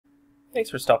Thanks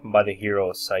for stopping by the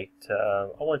Hero site. I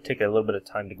want to take a little bit of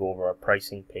time to go over our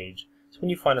pricing page. So when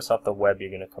you find us off the web, you're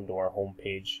going to come to our home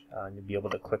page and you'll be able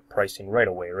to click pricing right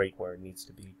away, right where it needs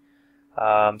to be.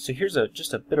 So here's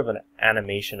just a bit of an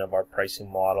animation of our pricing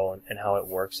model and how it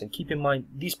works. And keep in mind,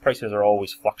 these prices are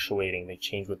always fluctuating. They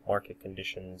change with market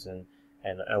conditions and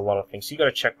a lot of things. So you got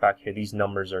to check back here. These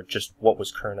numbers are just what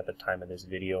was current at the time of this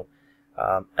video.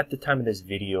 At the time of this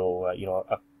video,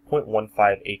 a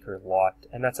 0.15 acre lot,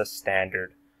 and that's a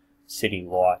standard city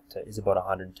lot, is about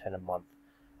 110 a month.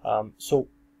 So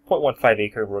 0.15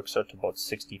 acre works out to about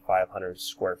 6,500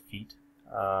 square feet.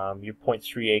 Your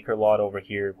 0.3 acre lot over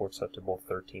here works out to about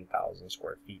 13,000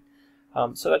 square feet.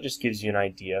 So that just gives you an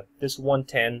idea. This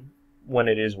 110, when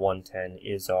it is 110,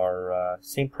 is our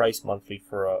same price monthly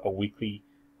for a weekly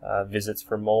visits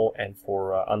for mow and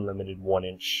for unlimited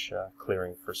 1-inch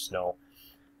clearing for snow.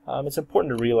 It's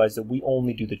important to realize that we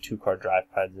only do the 2-car drive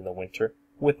pads in the winter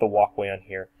with the walkway on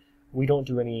here. We don't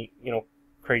do any,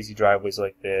 crazy driveways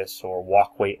like this or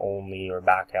walkway only or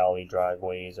back alley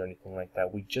driveways or anything like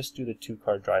that. We just do the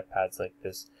 2-car drive pads like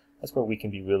this. That's where we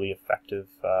can be really effective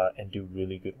and do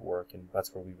really good work, and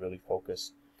that's where we really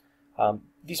focus.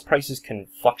 These prices can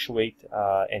fluctuate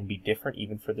and be different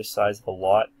even for this size of a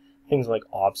lot. Things like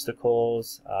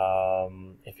obstacles,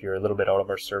 if you're a little bit out of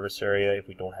our service area, if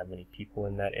we don't have many people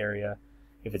in that area,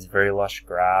 if it's very lush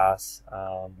grass.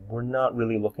 We're not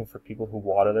really looking for people who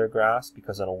water their grass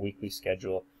because on a weekly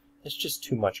schedule, it's just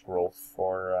too much growth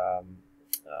for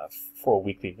a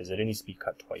weekly visit. It needs to be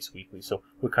cut twice weekly, so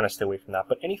we kind of stay away from that.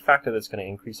 But any factor that's going to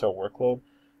increase our workload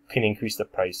can increase the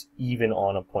price even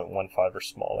on a 0.15 or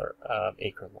smaller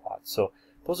acre lot. So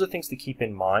those are things to keep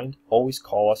in mind. Always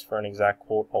call us for an exact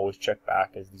quote. Always check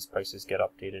back as these prices get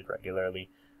updated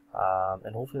regularly.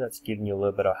 And hopefully that's given you a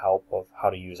little bit of help of how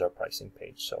to use our pricing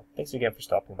page. So thanks again for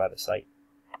stopping by the site.